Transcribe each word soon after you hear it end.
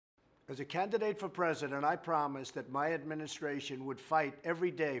As a candidate for president, I promised that my administration would fight every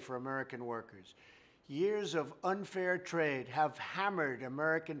day for American workers. Years of unfair trade have hammered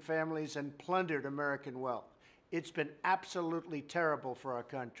American families and plundered American wealth. It's been absolutely terrible for our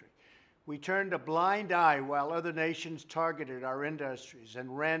country. We turned a blind eye while other nations targeted our industries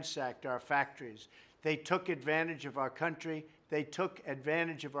and ransacked our factories. They took advantage of our country. They took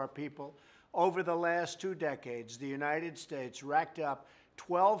advantage of our people. Over the last 2 decades, the United States racked up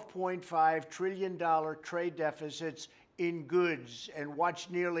 $12.5 trillion trade deficits in goods and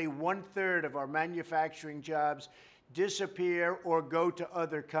watched nearly 1/3 of our manufacturing jobs disappear or go to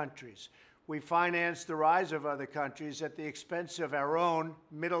other countries. We financed the rise of other countries at the expense of our own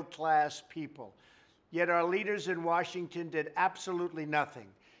middle-class people. Yet our leaders in Washington did absolutely nothing.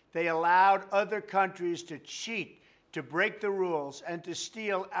 They allowed other countries to cheat, to break the rules, and to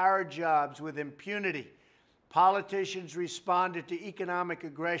steal our jobs with impunity. Politicians responded to economic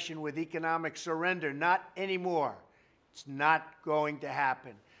aggression with economic surrender. Not anymore. It's not going to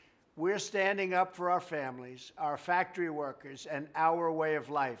happen. We're standing up for our families, our factory workers, and our way of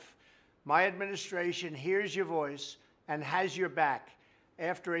life. My administration hears your voice and has your back.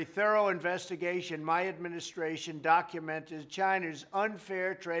 After a thorough investigation, my administration documented China's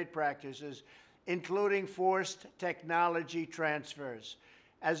unfair trade practices, including forced technology transfers.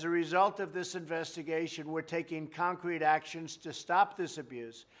 As a result of this investigation, we're taking concrete actions to stop this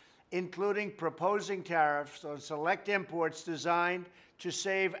abuse, including proposing tariffs on select imports designed to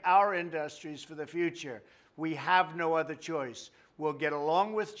save our industries for the future. We have no other choice. We'll get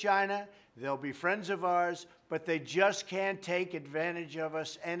along with China. They'll be friends of ours, but they just can't take advantage of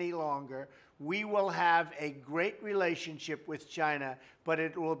us any longer. We will have a great relationship with China, but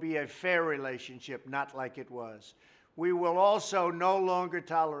it will be a fair relationship, not like it was. We will also no longer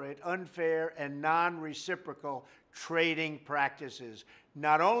tolerate unfair and non-reciprocal trading practices,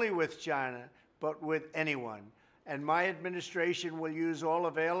 not only with China, but with anyone. And my administration will use all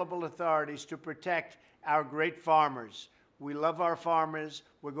available authorities to protect our great farmers. We love our farmers.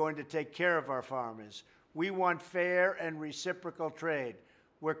 We're going to take care of our farmers. We want fair and reciprocal trade,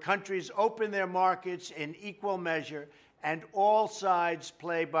 where countries open their markets in equal measure and all sides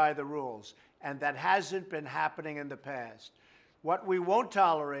play by the rules. And that hasn't been happening in the past. What we won't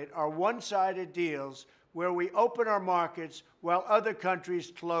tolerate are one-sided deals where we open our markets while other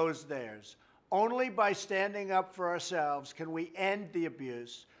countries close theirs. Only by standing up for ourselves can we end the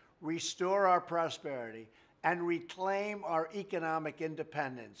abuse, restore our prosperity, and reclaim our economic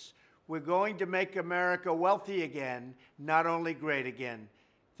independence. We're going to make America wealthy again, not only great again.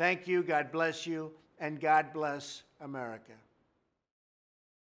 Thank you, God bless you, and God bless America.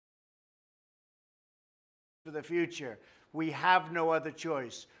 For the future, we have no other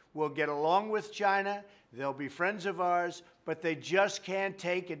choice. We'll get along with China. They'll be friends of ours, but they just can't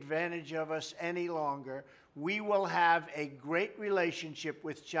take advantage of us any longer. We will have a great relationship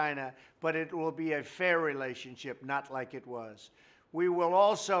with China, but it will be a fair relationship, not like it was. We will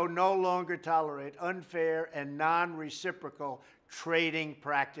also no longer tolerate unfair and non-reciprocal trading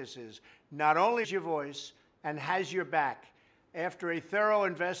practices. Not only has your voice and has your back. After a thorough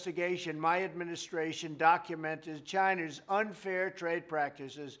investigation, my administration documented China's unfair trade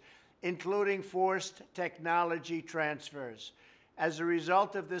practices, including forced technology transfers. As a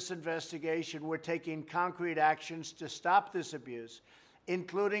result of this investigation, we're taking concrete actions to stop this abuse,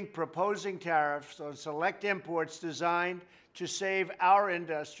 including proposing tariffs on select imports designed to save our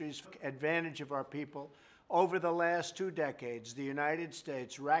industries advantage of our people. Over the last 2 decades, the United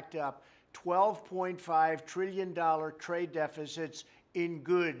States racked up $12.5 trillion trade deficits in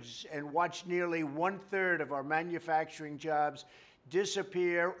goods and watched nearly 1/3 of our manufacturing jobs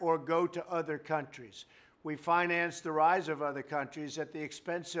disappear or go to other countries. We financed the rise of other countries at the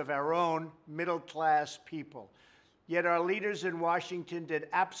expense of our own middle-class people. Yet our leaders in Washington did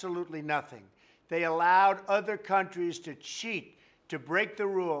absolutely nothing. They allowed other countries to cheat, to break the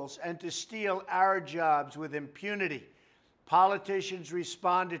rules, and to steal our jobs with impunity. Politicians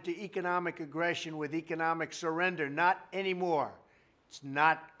responded to economic aggression with economic surrender. Not anymore. It's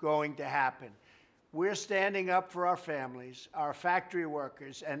not going to happen. We're standing up for our families, our factory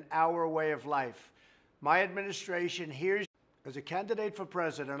workers, and our way of life. My administration hears. As a candidate for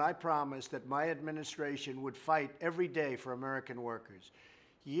president, I promised that my administration would fight every day for American workers.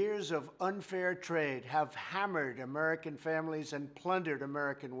 Years of unfair trade have hammered American families and plundered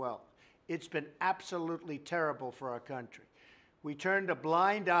American wealth. It's been absolutely terrible for our country. We turned a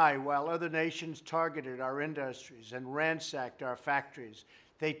blind eye while other nations targeted our industries and ransacked our factories.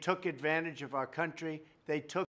 They took advantage of our country. They took